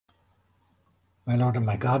My Lord and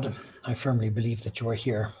my God, I firmly believe that you are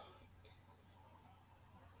here,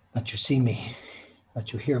 that you see me,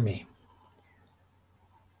 that you hear me.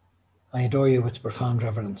 I adore you with profound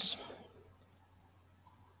reverence.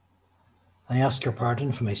 I ask your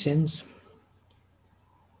pardon for my sins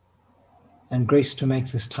and grace to make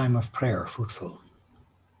this time of prayer fruitful.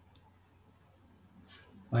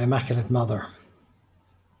 My Immaculate Mother,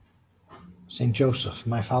 Saint Joseph,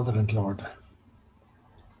 my Father and Lord,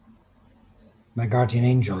 my guardian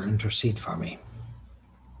angel, intercede for me.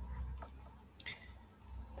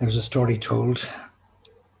 There's a story told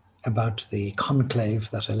about the conclave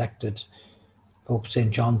that elected Pope St.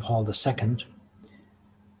 John Paul II,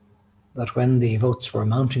 that when the votes were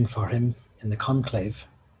mounting for him in the conclave,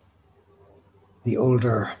 the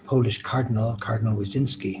older Polish cardinal, Cardinal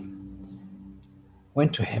Wyszynski,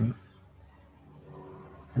 went to him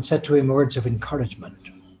and said to him words of encouragement.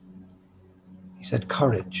 He said,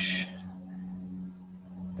 "Courage.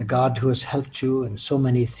 The God who has helped you in so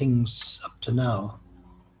many things up to now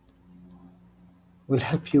will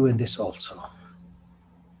help you in this also."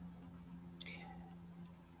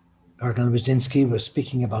 Cardinal Wyszynski was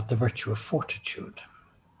speaking about the virtue of fortitude.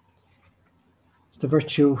 It's the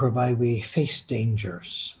virtue whereby we face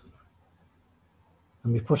dangers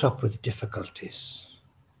and we put up with difficulties.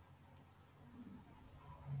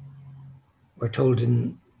 We're told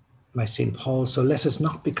by St. Paul, "So let us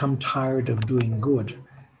not become tired of doing good.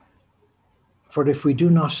 For if we do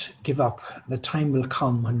not give up, the time will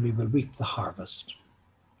come when we will reap the harvest."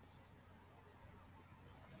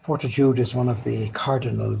 Fortitude is one of the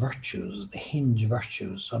cardinal virtues, the hinge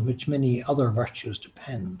virtues, on which many other virtues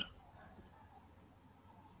depend.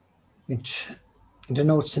 It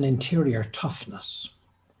denotes an interior toughness,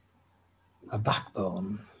 a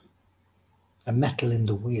backbone, a metal in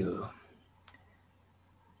the wheel,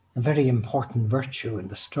 a very important virtue in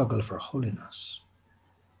the struggle for holiness.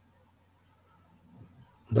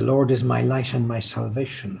 "The Lord is my light and my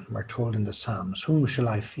salvation," we're told in the Psalms. "Whom shall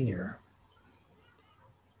I fear?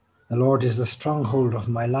 The Lord is the stronghold of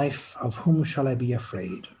my life. Of whom shall I be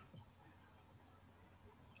afraid?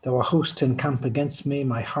 Though a host encamp against me,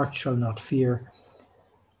 my heart shall not fear.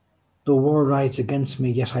 Though war rise against me,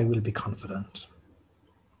 yet I will be confident."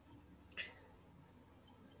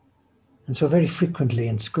 And so very frequently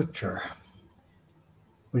in Scripture,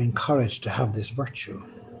 we're encouraged to have this virtue.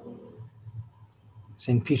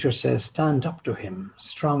 St. Peter says, "Stand up to him,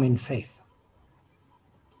 strong in faith,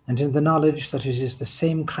 and in the knowledge that it is the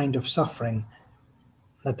same kind of suffering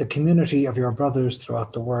that the community of your brothers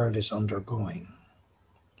throughout the world is undergoing."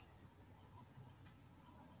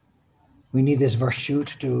 We need this virtue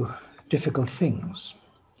to do difficult things,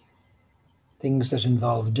 things that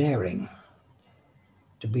involve daring,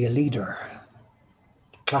 to be a leader,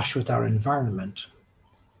 to clash with our environment,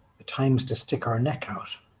 at times to stick our neck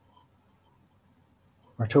out.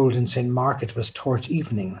 We're told in St. Mark it was towards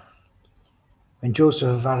evening when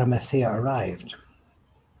Joseph of Arimathea arrived.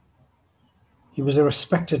 He was a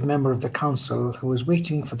respected member of the council who was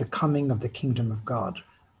waiting for the coming of the kingdom of God.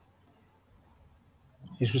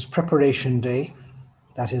 It was preparation day,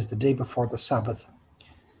 that is, the day before the Sabbath.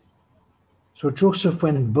 So Joseph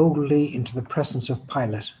went boldly into the presence of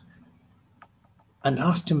Pilate and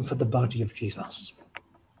asked him for the body of Jesus.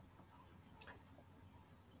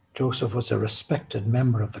 Joseph was a respected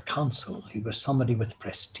member of the council. He was somebody with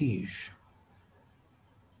prestige.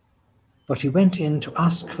 But he went in to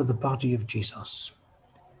ask for the body of Jesus.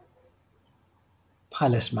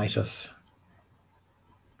 Pilate might have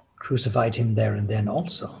crucified him there and then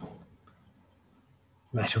also.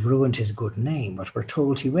 Might have ruined his good name, but we're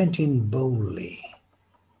told he went in boldly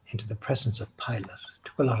into the presence of Pilate. It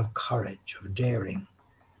took a lot of courage, of daring,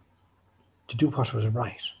 to do what was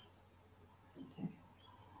right.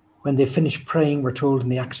 When they finished praying, we're told in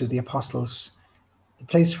the Acts of the Apostles, the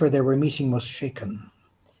place where they were meeting was shaken.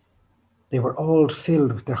 They were all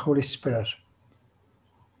filled with the Holy Spirit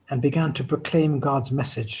and began to proclaim God's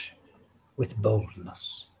message with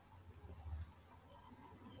boldness.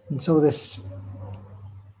 And so this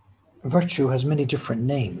virtue has many different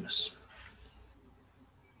names.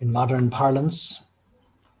 In modern parlance,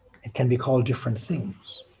 it can be called different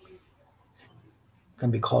things. It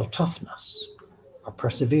can be called toughness, or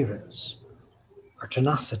perseverance, or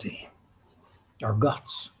tenacity, or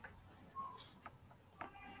guts.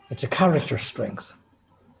 It's a character strength.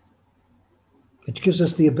 It gives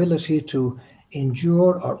us the ability to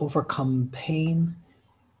endure or overcome pain,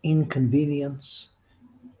 inconvenience,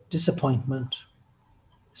 disappointment,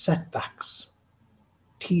 setbacks,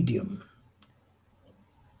 tedium,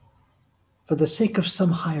 for the sake of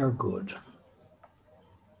some higher good.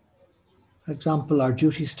 For example, our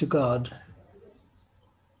duties to God,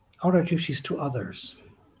 or our duties to others,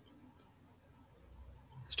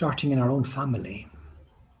 starting in our own family.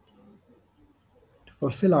 To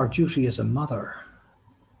fulfill our duty as a mother,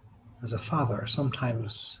 as a father,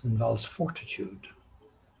 sometimes involves fortitude.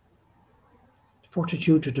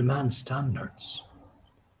 Fortitude to demand standards,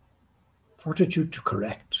 fortitude to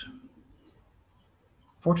correct,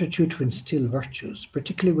 fortitude to instill virtues,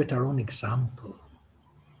 particularly with our own example,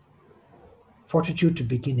 fortitude to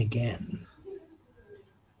begin again,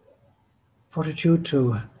 fortitude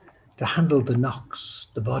to handle the knocks,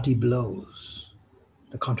 the body blows,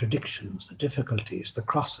 the contradictions, the difficulties, the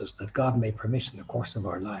crosses that God may permit in the course of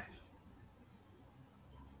our life.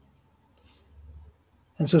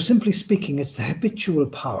 And so, simply speaking, it's the habitual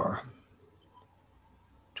power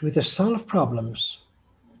to either solve problems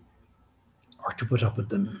or to put up with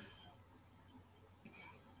them.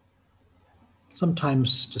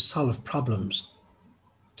 Sometimes to solve problems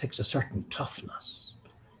takes a certain toughness,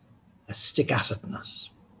 a stick-at-itness,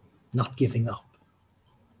 not giving up,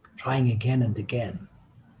 trying again and again.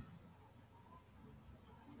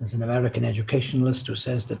 There's an American educationalist who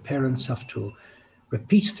says that parents have to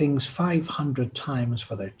repeat things 500 times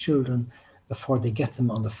for their children before they get them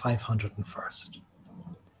on the 501st.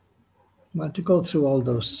 Well, to go through all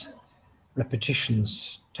those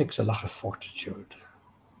repetitions takes a lot of fortitude.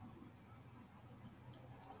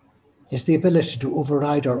 It's the ability to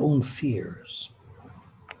override our own fears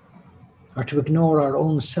or to ignore our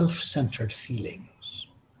own self-centered feelings.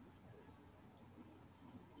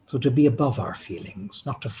 So to be above our feelings,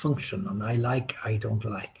 not to function on I like, I don't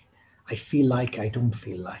like, I feel like, I don't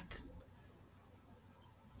feel like,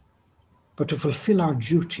 but to fulfill our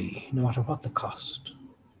duty no matter what the cost.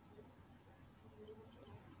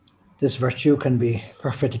 This virtue can be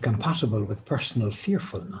perfectly compatible with personal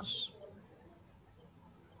fearfulness.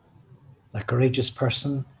 A courageous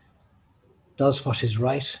person does what is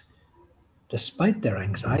right despite their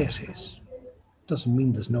anxieties. Doesn't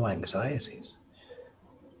mean there's no anxieties.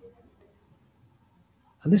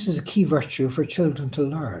 And this is a key virtue for children to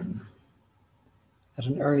learn at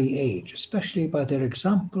an early age, especially by their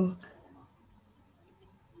example,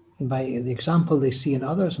 and by the example they see in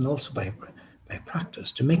others, and also by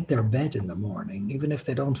practice, to make their bed in the morning, even if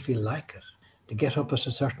they don't feel like it, to get up at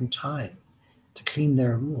a certain time, to clean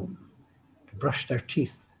their room, to brush their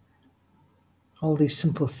teeth. All these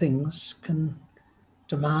simple things can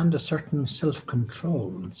demand a certain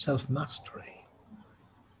self-control and self-mastery.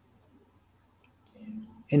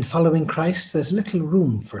 In following Christ, there's little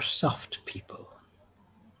room for soft people.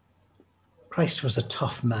 Christ was a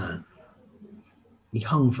tough man. He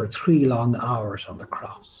hung for 3 long hours on the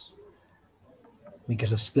cross. We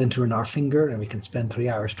get a splinter in our finger and we can spend 3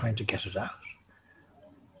 hours trying to get it out.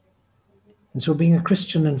 And so being a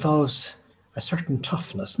Christian involves a certain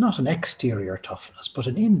toughness, not an exterior toughness, but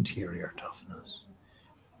an interior toughness,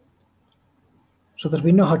 so that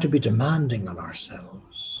we know how to be demanding on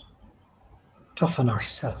ourselves, tough on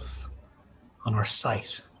ourselves, on our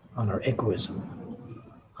sight, on our egoism,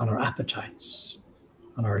 on our appetites,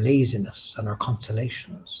 on our laziness, and our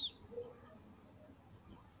consolations.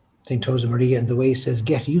 St. Josemaria in the Way says,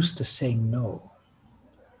 get used to saying no.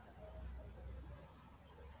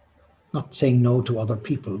 Not saying no to other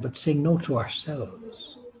people, but saying no to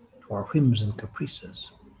ourselves, to our whims and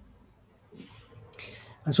caprices.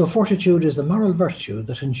 And so fortitude is the moral virtue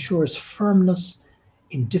that ensures firmness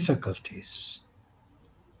in difficulties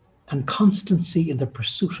and constancy in the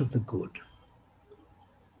pursuit of the good.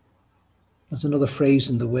 There's another phrase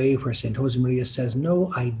in the Way where St. Josemaria says,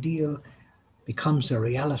 no ideal becomes a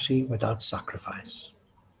reality without sacrifice.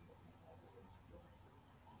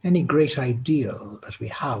 Any great ideal that we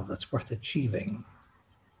have that's worth achieving,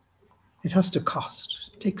 it has to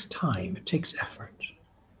cost. It takes time, it takes effort.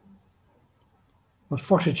 But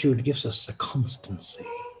fortitude gives us a constancy.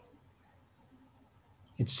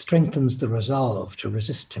 It strengthens the resolve to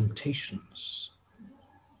resist temptations,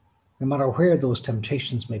 no matter where those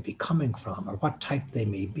temptations may be coming from or what type they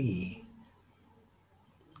may be,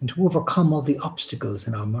 and to overcome all the obstacles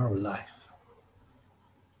in our moral life.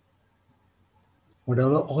 We're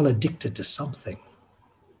all addicted to something.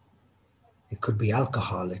 It could be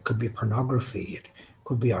alcohol, it could be pornography, it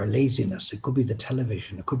could be our laziness, it could be the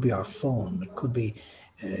television, it could be our phone, it could be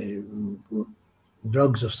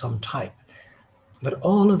drugs of some type. But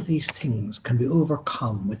all of these things can be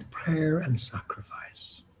overcome with prayer and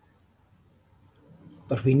sacrifice.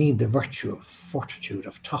 But we need the virtue of fortitude,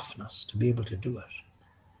 of toughness, to be able to do it.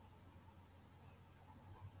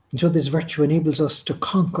 And so this virtue enables us to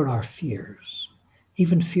conquer our fears,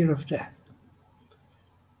 even fear of death,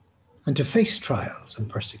 and to face trials and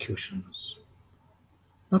persecutions,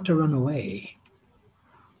 not to run away,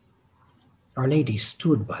 Our Lady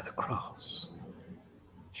stood by the cross.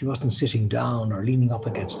 She wasn't sitting down or leaning up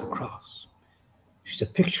against the cross. She's a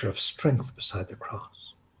picture of strength beside the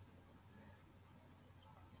cross.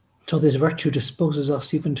 So this virtue disposes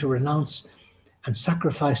us even to renounce and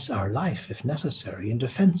sacrifice our life, if necessary, in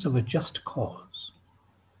defense of a just cause.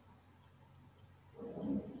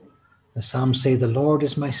 The Psalms say, "The Lord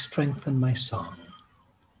is my strength and my song."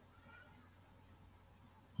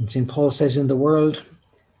 And St. Paul says, "In the world,"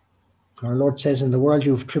 our Lord says, "In the world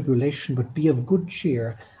you have tribulation, but be of good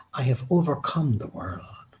cheer. I have overcome the world."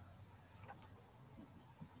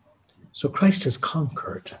 So Christ has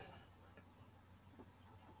conquered.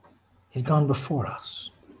 He's gone before us.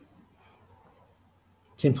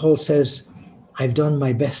 St. Paul says, "I've done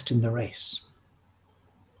my best in the race.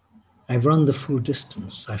 I've run the full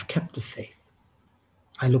distance. I've kept the faith.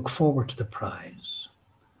 I look forward to the prize.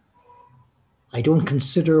 I don't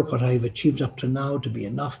consider what I've achieved up to now to be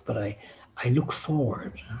enough, but I look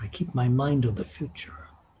forward. I keep my mind on the future."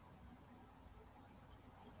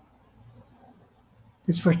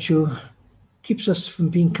 This virtue keeps us from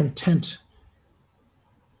being content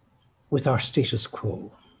with our status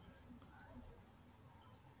quo.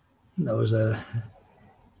 There was a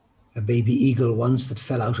baby eagle once that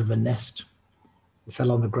fell out of a nest. It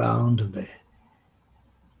fell on the ground, and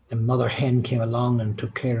the mother hen came along and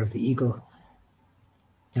took care of the eagle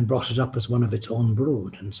and brought it up as one of its own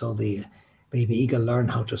brood. And so the baby eagle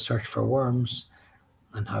learned how to search for worms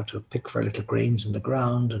and how to pick for little grains in the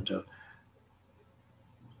ground and to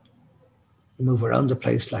move around the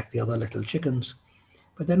place like the other little chickens.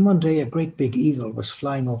 But then one day a great big eagle was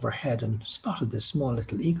flying overhead and spotted this small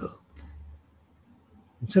little eagle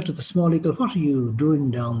and said to the small eagle, "What are you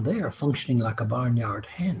doing down there, functioning like a barnyard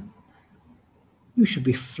hen? You should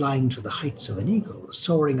be flying to the heights of an eagle,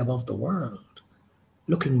 soaring above the world,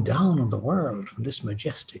 looking down on the world from this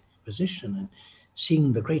majestic position and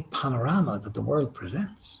seeing the great panorama that the world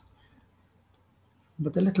presents."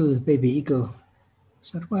 But the little baby eagle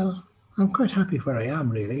said, "Well, I'm quite happy where I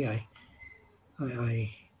am, really. I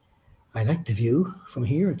like the view from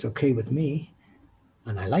here. It's okay with me.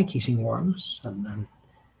 And I like eating worms and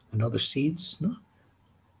other seeds." No?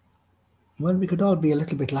 Well, we could all be a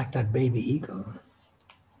little bit like that baby eagle,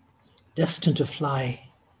 destined to fly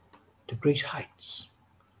to great heights,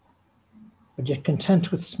 but yet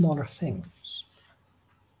content with smaller things.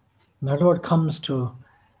 And our Lord comes to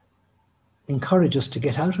encourage us to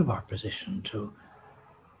get out of our position, to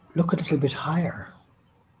look a little bit higher,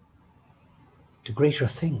 to greater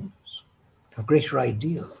things, to have greater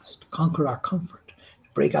ideals, to conquer our comfort, to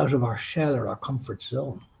break out of our shell or our comfort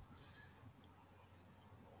zone.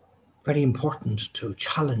 Very important to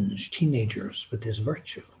challenge teenagers with this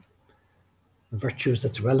virtue, the virtues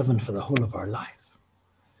that's relevant for the whole of our life.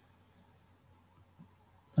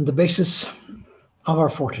 And the basis of our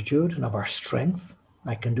fortitude and of our strength,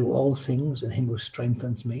 "I can do all things in him who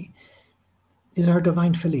strengthens me," is our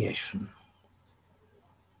divine filiation.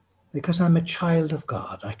 Because I'm a child of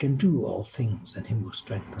God, I can do all things in him who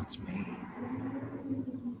strengthens me.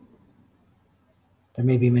 There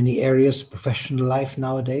may be many areas of professional life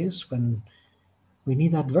nowadays when we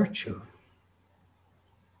need that virtue.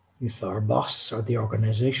 If our boss or the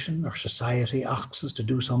organization or society asks us to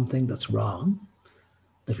do something that's wrong,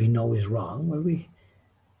 that we know is wrong, well, we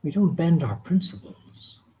don't bend our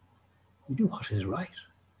principles. We do what is right.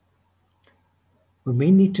 We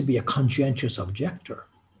may need to be a conscientious objector,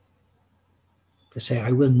 to say,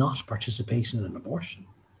 "I will not participate in an abortion.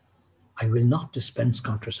 I will not dispense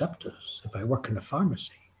contraceptives if I work in a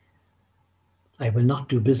pharmacy. I will not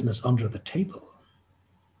do business under the table.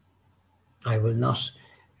 I will not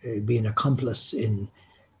be an accomplice in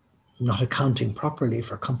not accounting properly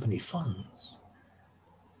for company funds."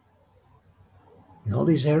 In all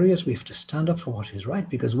these areas, we have to stand up for what is right,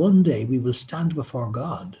 because one day we will stand before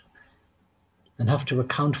God and have to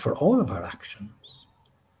account for all of our actions.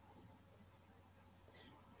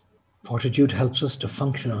 Fortitude helps us to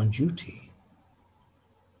function on duty,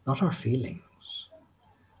 not our feelings.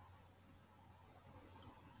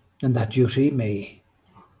 And that duty may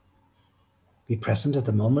be present at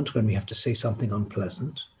the moment when we have to say something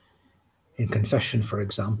unpleasant. In confession, for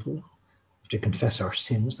example, we have to confess our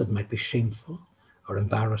sins that might be shameful or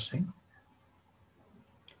embarrassing.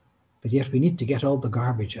 But yet we need to get all the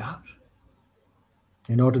garbage out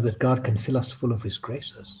in order that God can fill us full of his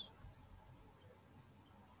graces.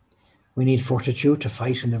 We need fortitude to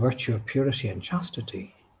fight in the virtue of purity and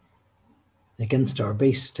chastity against our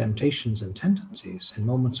base temptations and tendencies in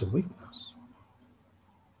moments of weakness.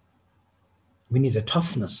 We need a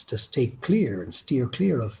toughness to stay clear and steer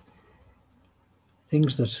clear of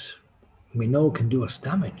things that we know can do us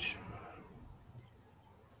damage.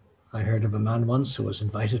 I heard of a man once who was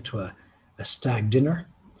invited to a stag dinner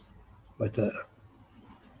with a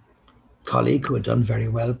colleague who had done very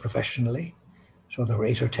well professionally. So there were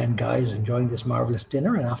 8 or 10 guys enjoying this marvelous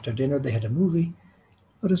dinner, and after dinner they had a movie.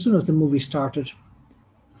 But as soon as the movie started,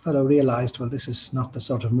 the fellow realized, well, this is not the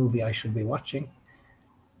sort of movie I should be watching.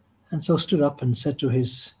 And so stood up and said to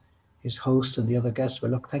his host and the other guests,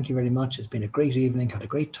 well, look, thank you very much. It's been a great evening, had a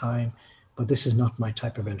great time, but this is not my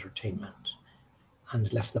type of entertainment.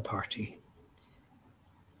 And left the party.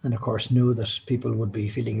 And of course knew that people would be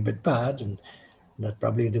feeling a bit bad and that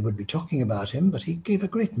probably they would be talking about him, but he gave a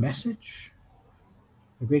great message,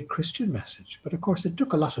 a great Christian message. But of course it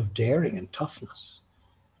took a lot of daring and toughness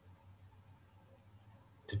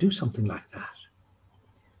to do something like that.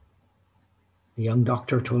 A young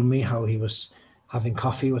doctor told me how he was having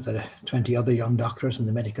coffee with 20 other young doctors in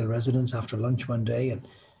the medical residence after lunch one day, and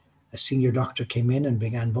a senior doctor came in and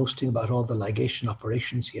began boasting about all the ligation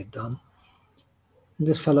operations he had done. And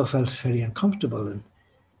this fellow felt very uncomfortable and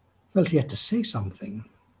felt he had to say something.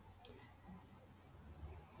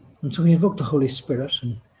 And so he invoked the Holy Spirit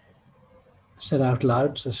and said out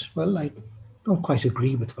loud, says, well, I don't quite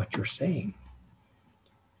agree with what you're saying,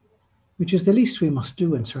 which is the least we must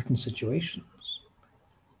do in certain situations.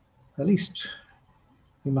 The least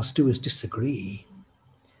we must do is disagree.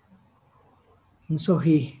 And so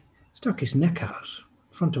he stuck his neck out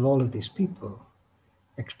in front of all of these people,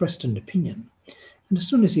 expressed an opinion. And as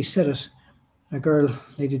soon as he said it, a girl,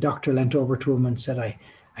 lady doctor, leant over to him and said,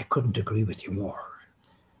 I couldn't agree with you more.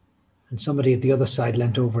 And somebody at the other side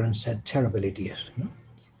leant over and said, terrible idiot. And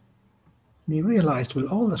he realized, well,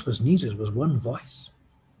 all that was needed was one voice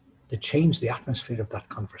that changed the atmosphere of that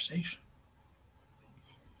conversation.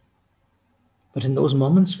 But in those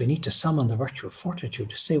moments, we need to summon the virtue of fortitude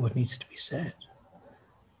to say what needs to be said.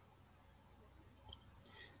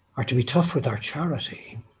 Or to be tough with our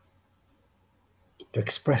charity, to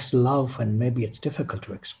express love when maybe it's difficult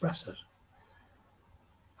to express it,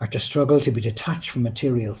 or to struggle to be detached from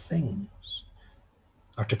material things,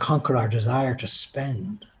 or to conquer our desire to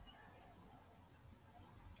spend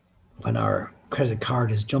when our credit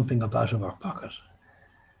card is jumping up out of our pocket,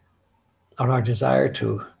 or our desire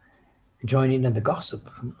to join in the gossip,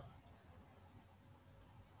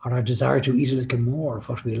 or our desire to eat a little more of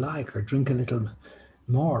what we like, or drink a little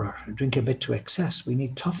more, or drink a bit to excess. We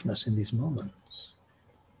need toughness in these moments.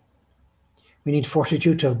 We need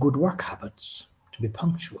fortitude to have good work habits, to be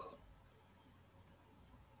punctual,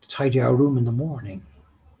 to tidy our room in the morning,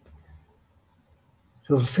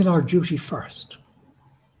 to fulfill our duty first.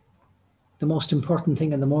 The most important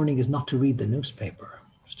thing in the morning is not to read the newspaper,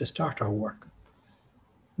 it's to start our work.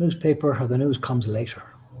 Newspaper or the news comes later,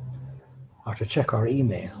 or to check our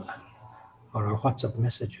email or our WhatsApp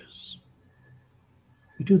messages.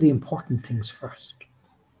 We do the important things first.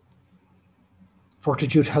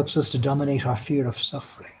 Fortitude helps us to dominate our fear of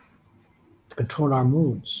suffering, to control our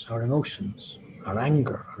moods, our emotions, our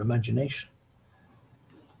anger, our imagination.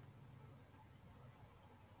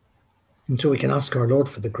 And so we can ask our Lord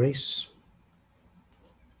for the grace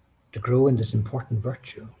to grow in this important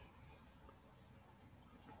virtue,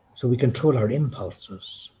 so we control our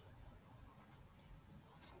impulses,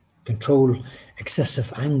 control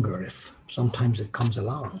excessive anger if sometimes it comes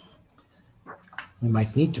along. We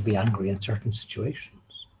might need to be angry in certain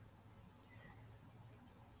situations.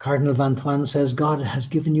 Cardinal Van Thuan says, God has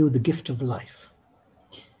given you the gift of life.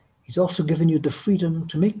 He's also given you the freedom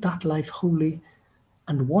to make that life holy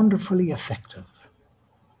and wonderfully effective,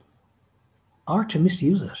 or to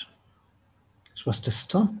misuse it, so as to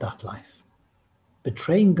stunt that life,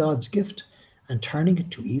 betraying God's gift and turning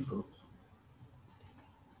it to evil.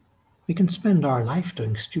 We can spend our life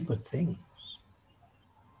doing stupid things.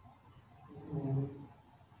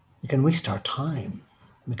 We can waste our time.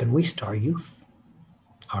 We can waste our youth,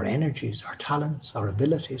 our energies, our talents, our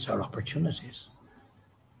abilities, our opportunities.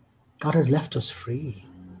 God has left us free.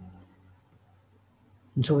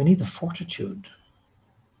 And so we need the fortitude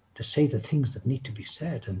to say the things that need to be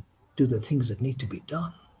said and do the things that need to be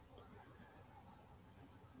done.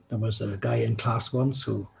 There was a guy in class once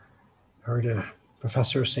who heard a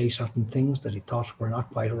professor say certain things that he thought were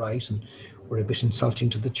not quite right and were a bit insulting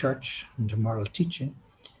to the church and to moral teaching.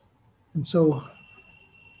 And so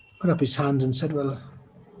put up his hand and said, well,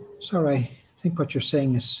 sir, I think what you're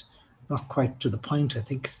saying is not quite to the point. I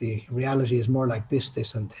think the reality is more like this,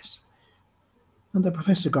 this, and this. And the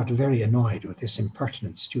professor got very annoyed with this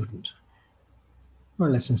impertinent student, more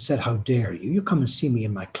or less, and said, how dare you? You come and see me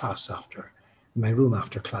in my my room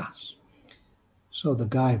after class. So the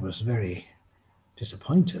guy was very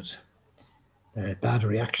disappointed. A bad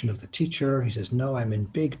reaction of the teacher. He says, no, I'm in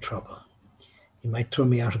big trouble. He might throw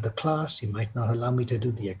me out of the class. He might not allow me to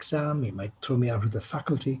do the exam. He might throw me out of the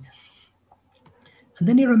faculty. And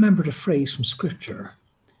then he remembered a phrase from Scripture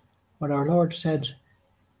where our Lord said,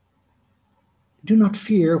 "Do not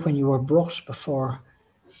fear when you are brought before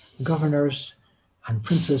governors and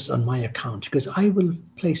princes on my account, because I will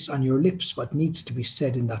place on your lips what needs to be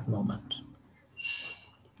said in that moment."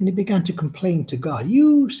 And he began to complain to God.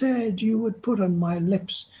 "You said you would put on my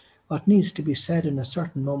lips what needs to be said in a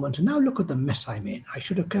certain moment, and now look at the mess I'm in. I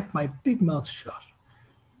should have kept my big mouth shut."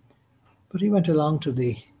 But he went along to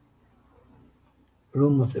the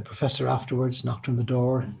room of the professor afterwards, knocked on the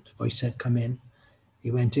door, and the voice said, "Come in." He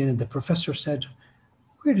went in, and the professor said,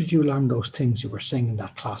 "Where did you learn those things you were saying in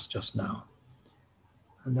that class just now?"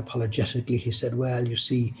 And apologetically he said, "Well, you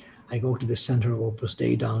see, I go to the Center of Opus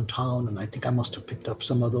Dei downtown, and I think I must have picked up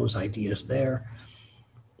some of those ideas there."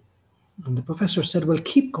 And the professor said, "Well,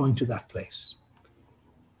 keep going to that place."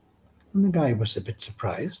 And the guy was a bit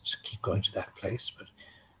surprised. "Keep going to that place, but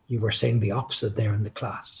you were saying the opposite there in the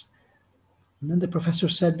class." And then the professor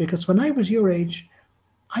said, "Because when I was your age,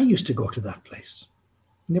 I used to go to that place.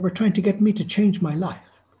 And they were trying to get me to change my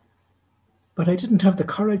life. But I didn't have the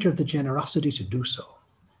courage or the generosity to do so.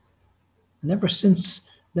 And ever since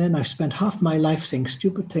then, I've spent half my life saying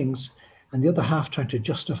stupid things and the other half trying to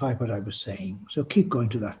justify what I was saying. So keep going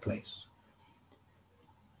to that place."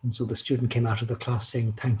 And so the student came out of the class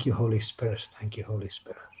saying, "Thank you, Holy Spirit. Thank you, Holy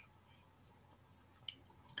Spirit."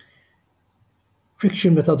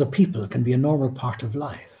 Friction with other people can be a normal part of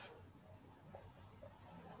life.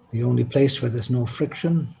 The only place where there's no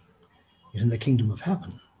friction is in the kingdom of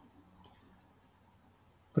heaven.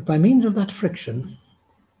 But by means of that friction,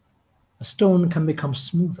 a stone can become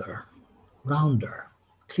smoother, rounder,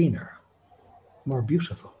 cleaner, more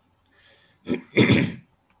beautiful.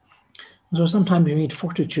 So sometimes we need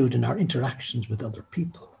fortitude in our interactions with other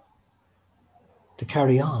people, to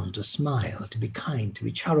carry on, to smile, to be kind, to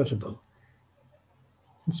be charitable,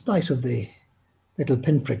 in spite of the little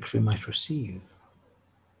pinpricks we might receive.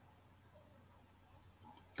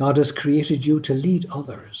 God has created you to lead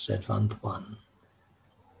others, said Van Thuan,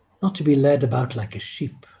 not to be led about like a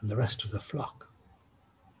sheep and the rest of the flock.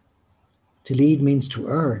 To lead means to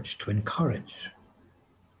urge, to encourage,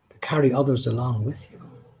 to carry others along with you.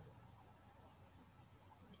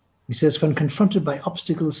 He says, when confronted by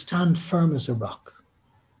obstacles, stand firm as a rock.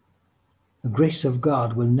 The grace of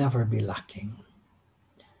God will never be lacking.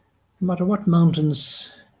 No matter what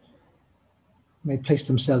mountains may place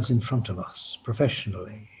themselves in front of us,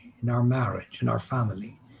 professionally, in our marriage, in our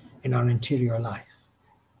family, in our interior life,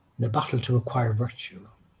 in the battle to acquire virtue.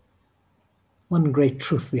 One great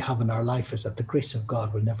truth we have in our life is that the grace of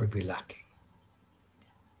God will never be lacking.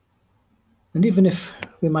 And even if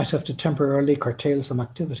we might have to temporarily curtail some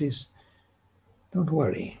activities, don't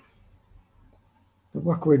worry. The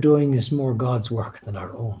work we're doing is more God's work than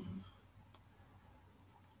our own.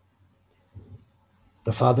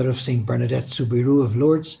 The father of St. Bernadette Soubirous of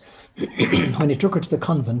Lourdes, when he took her to the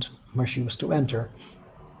convent where she was to enter,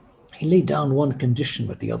 he laid down one condition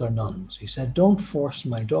with the other nuns. He said, don't force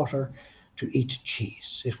my daughter to eat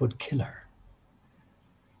cheese. It would kill her.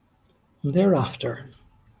 And thereafter,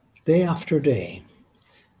 day after day,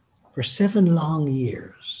 for 7 long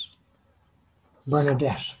years,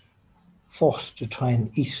 Bernadette fought to try and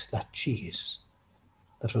eat that cheese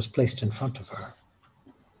that was placed in front of her.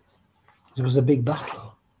 It was a big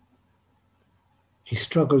battle. She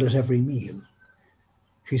struggled at every meal.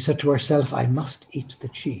 She said to herself, I must eat the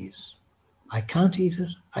cheese. I can't eat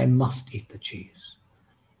it, I must eat the cheese.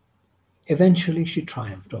 Eventually she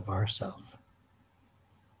triumphed over herself.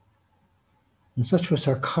 And such was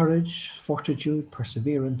her courage, fortitude,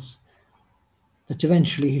 perseverance, that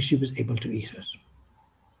eventually she was able to eat it.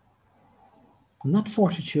 And that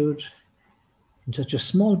fortitude in such a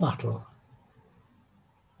small battle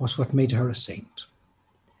was what made her a saint.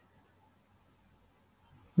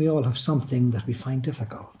 We all have something that we find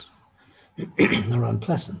difficult or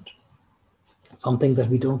unpleasant, something that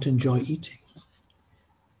we don't enjoy eating.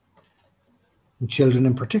 And children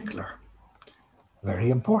in particular, very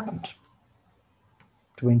important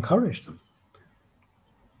to encourage them.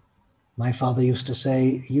 My father used to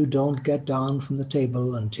say, you don't get down from the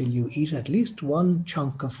table until you eat at least one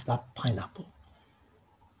chunk of that pineapple.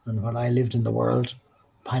 And when I lived in the world,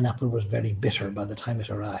 pineapple was very bitter by the time it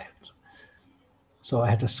arrived. So I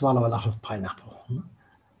had to swallow a lot of pineapple.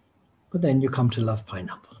 But then you come to love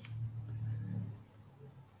pineapple.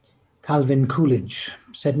 Calvin Coolidge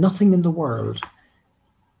said, nothing in the world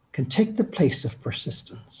can take the place of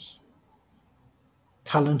persistence.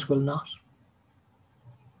 Talent will not.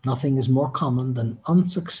 Nothing is more common than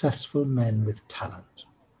unsuccessful men with talent.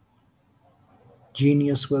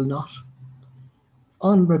 Genius will not.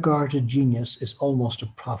 Unregarded genius is almost a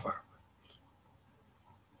proverb.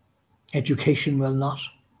 Education will not.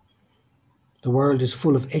 The world is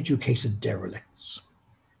full of educated derelicts.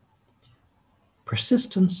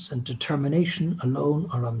 Persistence and determination alone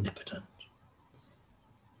are omnipotent.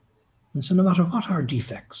 And so no matter what our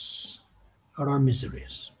defects or our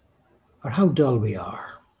miseries, or how dull we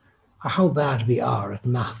are, or how bad we are at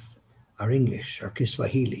math, or English, or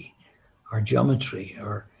Kiswahili, or geometry,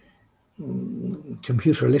 or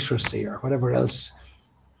computer literacy, or whatever else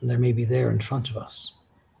there may be there in front of us,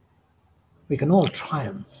 we can all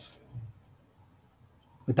triumph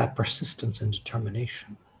with that persistence and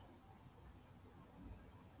determination.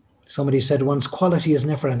 Somebody said once, quality is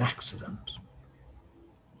never an accident.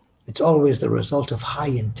 It's always the result of high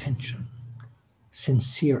intention,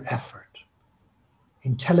 sincere effort,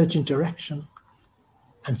 intelligent direction,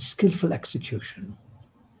 and skillful execution.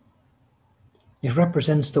 It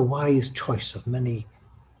represents the wise choice of many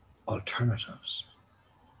alternatives.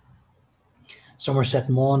 Somerset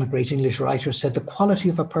Maugham, a great English writer, said the quality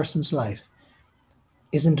of a person's life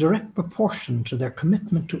is in direct proportion to their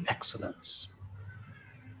commitment to excellence,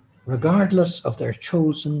 regardless of their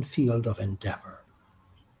chosen field of endeavor.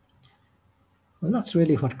 Well, that's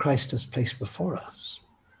really what Christ has placed before us.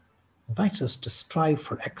 He invites us to strive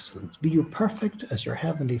for excellence. Be you perfect as your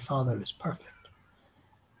heavenly Father is perfect.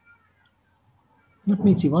 That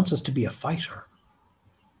means he wants us to be a fighter.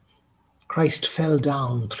 Christ fell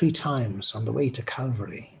down 3 times on the way to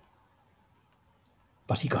Calvary,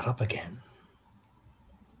 but he got up again.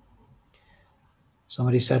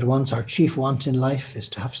 Somebody said once, our chief want in life is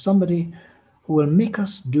to have somebody who will make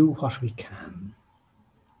us do what we can.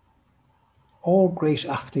 All great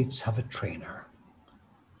athletes have a trainer.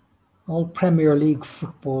 All Premier League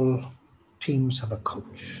football teams have a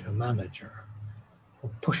coach, a manager, who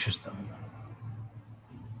pushes them.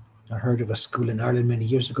 I heard of a school in Ireland many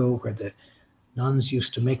years ago where the nuns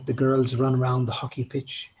used to make the girls run around the hockey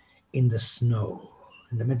pitch in the snow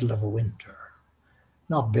in the middle of a winter.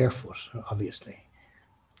 Not barefoot, obviously,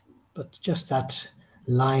 but just that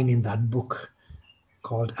line in that book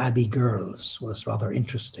called Abbey Girls was rather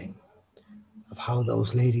interesting, of how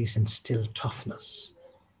those ladies instill toughness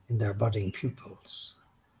in their budding pupils.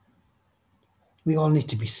 We all need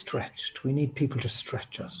to be stretched. We need people to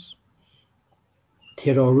stretch us.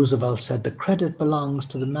 Theodore Roosevelt said the credit belongs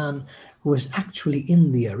to the man who is actually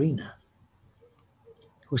in the arena,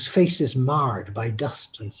 whose face is marred by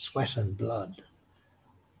dust and sweat and blood,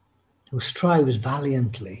 who strives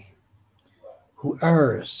valiantly, who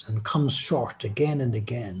errs and comes short again and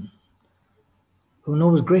again, who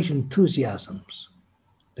knows great enthusiasms,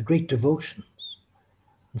 the great devotions,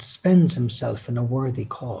 and spends himself in a worthy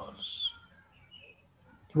cause,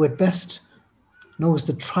 who at best knows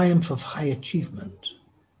the triumph of high achievement,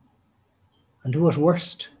 and who at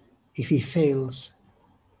worst, if he fails,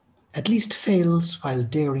 at least fails while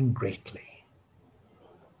daring greatly,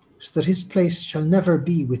 so that his place shall never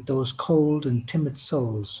be with those cold and timid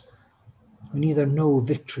souls who neither know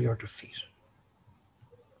victory or defeat.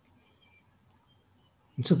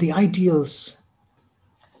 And so the ideals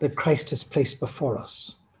that Christ has placed before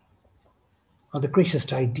us are the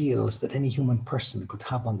greatest ideals that any human person could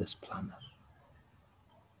have on this planet.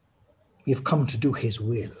 We have come to do his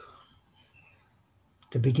will,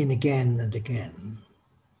 to begin again and again.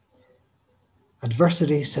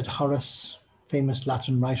 Adversity, said Horace, famous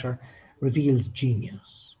Latin writer, reveals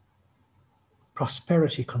genius.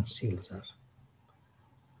 Prosperity conceals it.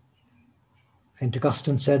 St.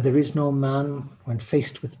 Augustine said, there is no man, when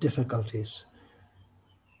faced with difficulties,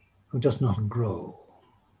 who does not grow.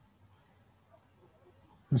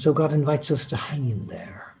 And so God invites us to hang in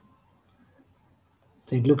there.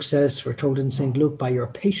 St. Luke says, we're told in St. Luke, by your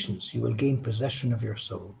patience you will gain possession of your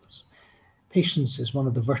souls. Patience is one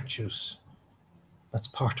of the virtues that's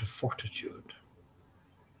part of fortitude.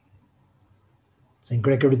 St.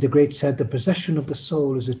 Gregory the Great said, the possession of the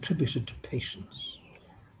soul is attributed to patience,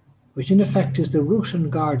 which in effect is the root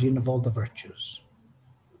and guardian of all the virtues.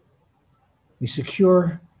 We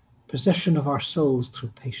secure possession of our souls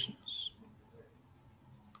through patience.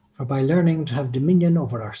 For by learning to have dominion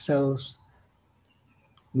over ourselves,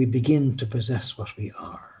 we begin to possess what we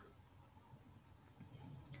are.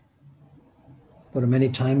 There are many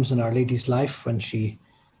times in Our Lady's life when she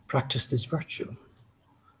practiced this virtue.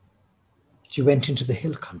 She went into the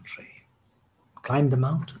hill country, climbed the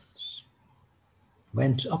mountains,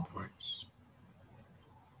 went upwards.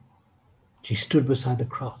 She stood beside the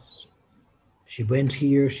cross. She went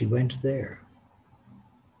here, she went there.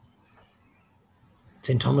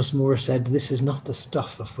 St. Thomas More said, this is not the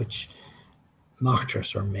stuff of which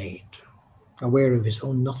martyrs are made. aware of his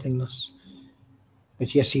own nothingness,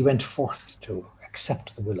 but yet he went forth to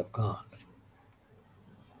accept the will of God.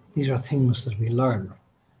 These are things that we learn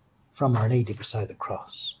from Our Lady beside the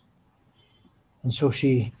cross. And so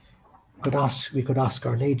we could ask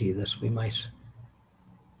Our Lady that we might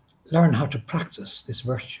learn how to practice this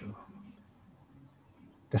virtue.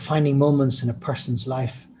 Defining moments in a person's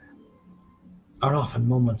life are often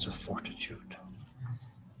moments of fortitude.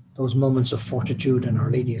 Those moments of fortitude in Our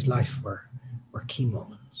Lady's life were key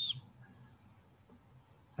moments.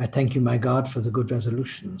 I thank you, my God, for the good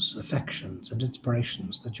resolutions, affections, and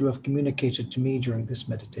inspirations that you have communicated to me during this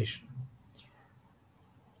meditation.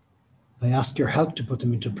 I ask your help to put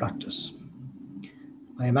them into practice.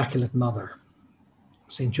 My Immaculate Mother,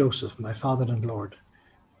 Saint Joseph, my Father and Lord,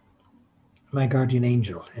 my guardian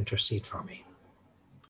angel, intercede for me.